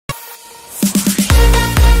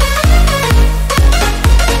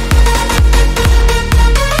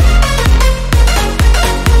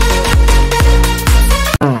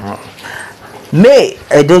May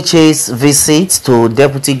Edochie's visit to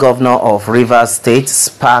Deputy Governor of Rivers State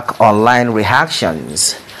spark online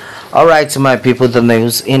reactions. Alright, my people, the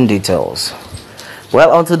news in details.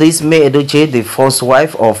 Well, onto this, May Edochie, the first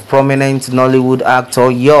wife of prominent Nollywood actor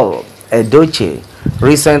Edochie,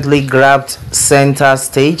 recently grabbed center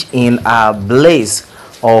stage in a blaze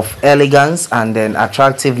of elegance and then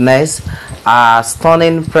attractiveness. Her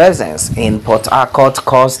stunning presence in Port Harcourt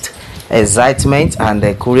caused excitement and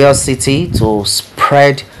the curiosity to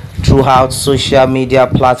spread throughout social media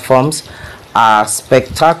platforms. A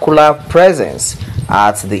spectacular presence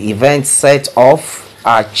at the event set off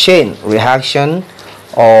a chain reaction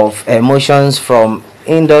of emotions from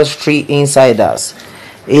industry insiders,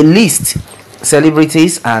 elite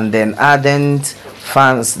celebrities, and then ardent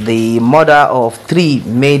fans. The mother of three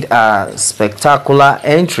made a spectacular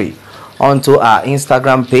entry onto our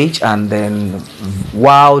Instagram page and then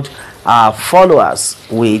wowed our followers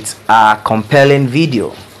with a compelling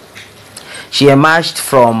video. She emerged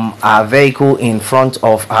from her vehicle in front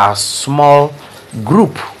of a small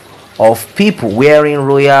group of people wearing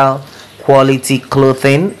royal quality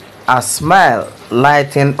clothing, a smile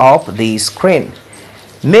lighting up the screen.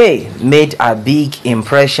 May made a big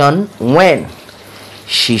impression when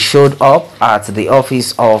she showed up at the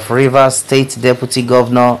office of Rivers State Deputy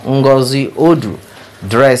Governor Ngozi Odu,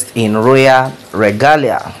 dressed in royal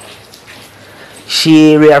regalia.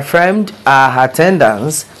 She reaffirmed her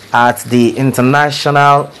attendance at the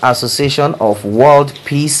International Association of World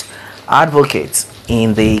Peace Advocates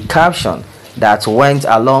in the caption that went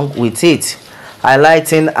along with it,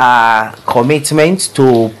 highlighting her commitment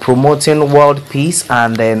to promoting world peace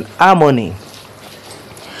and then harmony.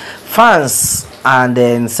 Fans and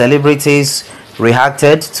then celebrities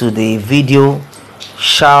reacted to the video,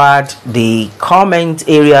 showered the comment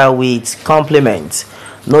area with compliments.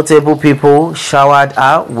 Notable people showered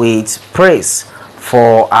her with praise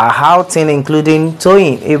for her outing, including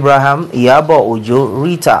Toyin Abraham, Iyabo Ojo,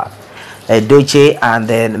 Rita, Edochie, and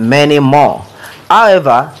then many more.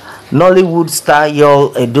 However, Nollywood star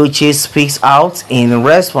Edochie speaks out in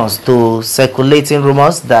response to circulating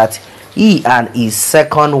rumors that he and his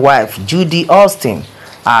second wife, Judy Austin,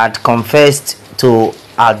 had confessed to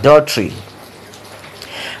adultery.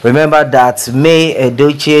 Remember that May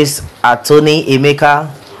Edochie's attorney Emeka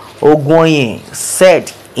Ogwonye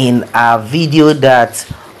said in a video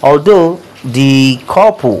that although the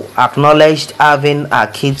couple acknowledged having a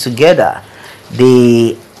kid together,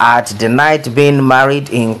 they had denied being married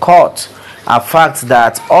in court, a fact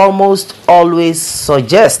that almost always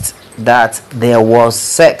suggests that there was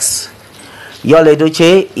sex.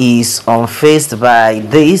 Edochie is unfazed by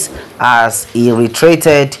this, as he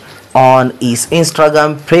reiterated on his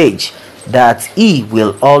Instagram page that he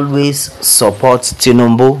will always support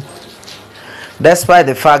Tinubu. Despite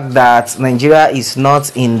the fact that Nigeria is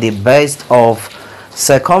not in the best of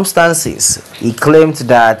circumstances, he claimed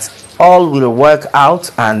that all will work out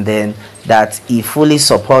and then that he fully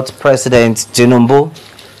supports President Tinubu.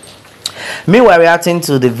 Meanwhile, reacting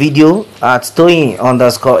to the video, at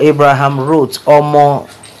Toyin_Abraham wrote,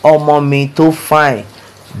 Omo mi to fine,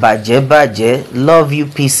 baje baje, love you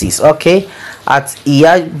pieces. Okay, at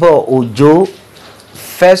Iyabo Ojo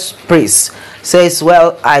first priest says,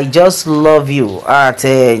 well, I just love you. At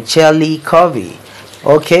Charlie Covey,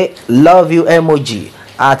 okay, love you emoji.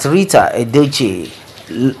 At Rita Edochie,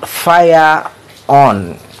 fire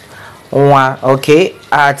on. Okay,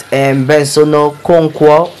 at Bensono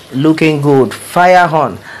Konkwo, looking good, fire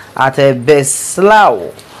on. At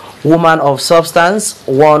Beslau, woman of substance,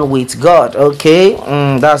 one with God. Okay,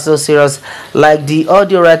 that's so serious. Like the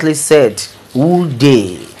audio rightly said, who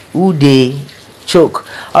they choke.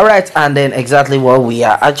 All right, and then exactly what we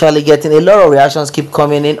are actually getting. A lot of reactions keep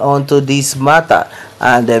coming in onto this matter,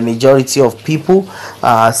 and the majority of people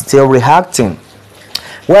are still reacting.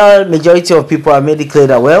 Well, majority of people have made it clear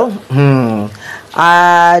that, well,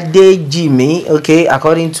 Jimmy, okay,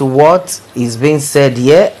 according to what is being said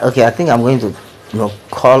here, okay, I think I'm going to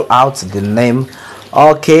call out the name.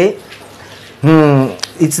 Okay,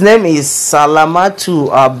 its name is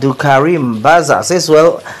Salamatu Abdul Karim Baza. Says,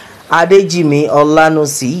 well, Jimmy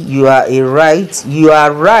Olanosi, you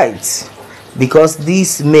are right, because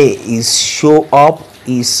this may is show up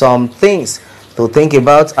is some things to think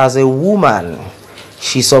about. As a woman,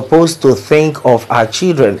 she's supposed to think of her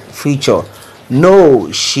children future. No,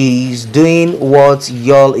 she's doing what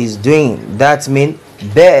y'all is doing. That means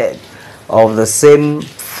bird of the same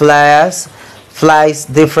flies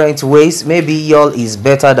different ways. Maybe y'all is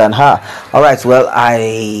better than her. All right, well,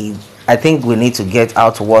 I think we need to get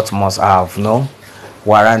out what must have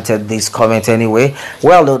warranted this comment anyway.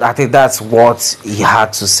 Well, I think that's what he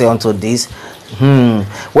had to say onto this.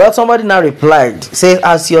 Well, somebody now replied, says,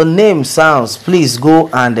 as your name sounds, please go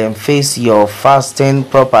and then face your fasting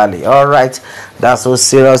properly. All right, that's so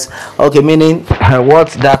serious. Okay, meaning what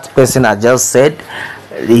that person had just said,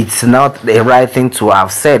 it's not the right thing to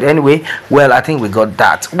have said. Anyway, well, I think we got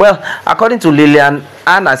that. Well, according to Lillian,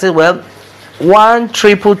 and I said, well, one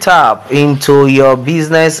triple tap into your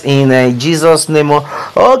business in Jesus name.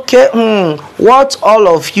 Okay, what all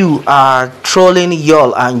of you are trolling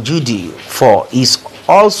y'all and Judy for is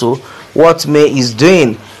also what May is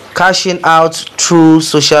doing, cashing out through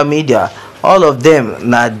social media. All of them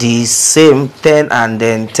na the same 10 and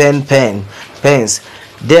then 10 pence.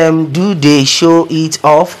 Them do they show it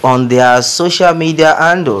off on their social media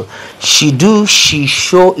handle? She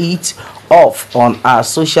show it off on our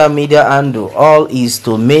social media handle. All is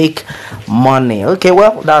to make money. Okay,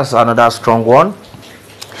 well, that's another strong one.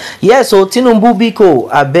 Yeah, so Tinubu Biko,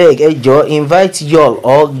 I beg Ejo, invite y'all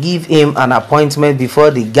or give him an appointment before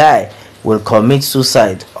the guy will commit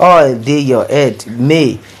suicide. All day your head,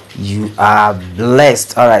 May you are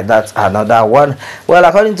blessed. All right, that's another one. Well,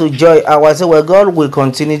 according to Joy, I will say, well, God will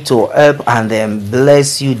continue to help and then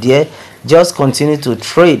bless you there. Just continue to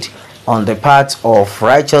trade on the path of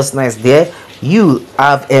righteousness there. You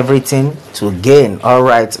have everything to gain. All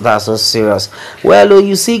right, that's so serious. Well,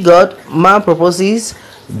 you see, God, man proposes,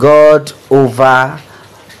 God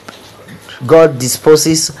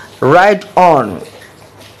disposes. Right on,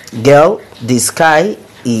 girl, the sky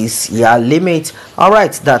is your limit. All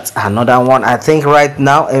right, that's another one. I think right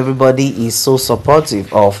now everybody is so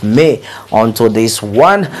supportive of May onto this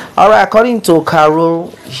one. All right, according to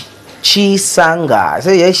Carol Chisanga,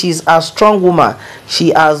 so yeah, she's a strong woman. She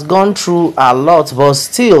has gone through a lot but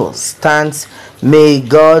still stands. May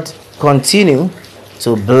God continue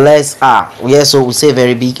to bless her. Yes, so we say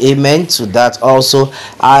very big amen to that also.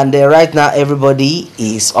 And right now everybody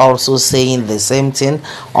is also saying the same thing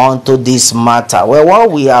onto this matter. Well, what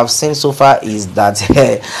we have seen so far is that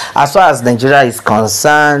as far as Nigeria is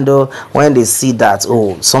concerned, when they see that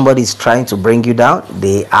somebody is trying to bring you down,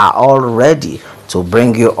 they are all ready to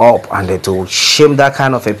bring you up and to shame that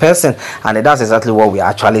kind of a person. And that's exactly what we are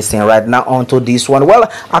actually seeing right now onto this one.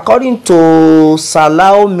 Well, according to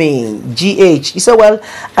Salome GH, he said, well,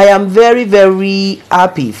 I am very, very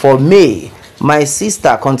happy for May. My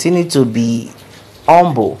sister continue to be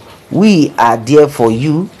humble. We are there for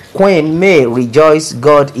you. Queen May, rejoice.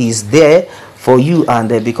 God is there for you. And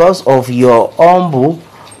because of your humble,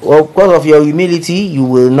 or because of your humility, you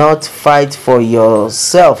will not fight for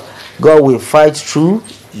yourself. God will fight through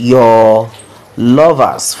your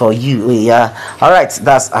lovers for you. Yeah, all right,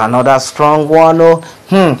 that's another strong one.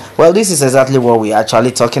 Well, this is exactly what we're actually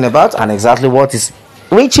talking about and exactly what is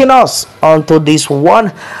reaching us onto this one.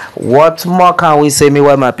 What more can we say,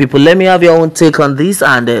 meanwhile, my people? Let me have your own take on this,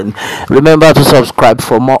 and then remember to subscribe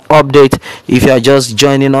for more update if you are just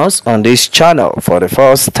joining us on this channel for the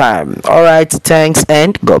first time. All right, thanks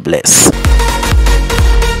and God bless.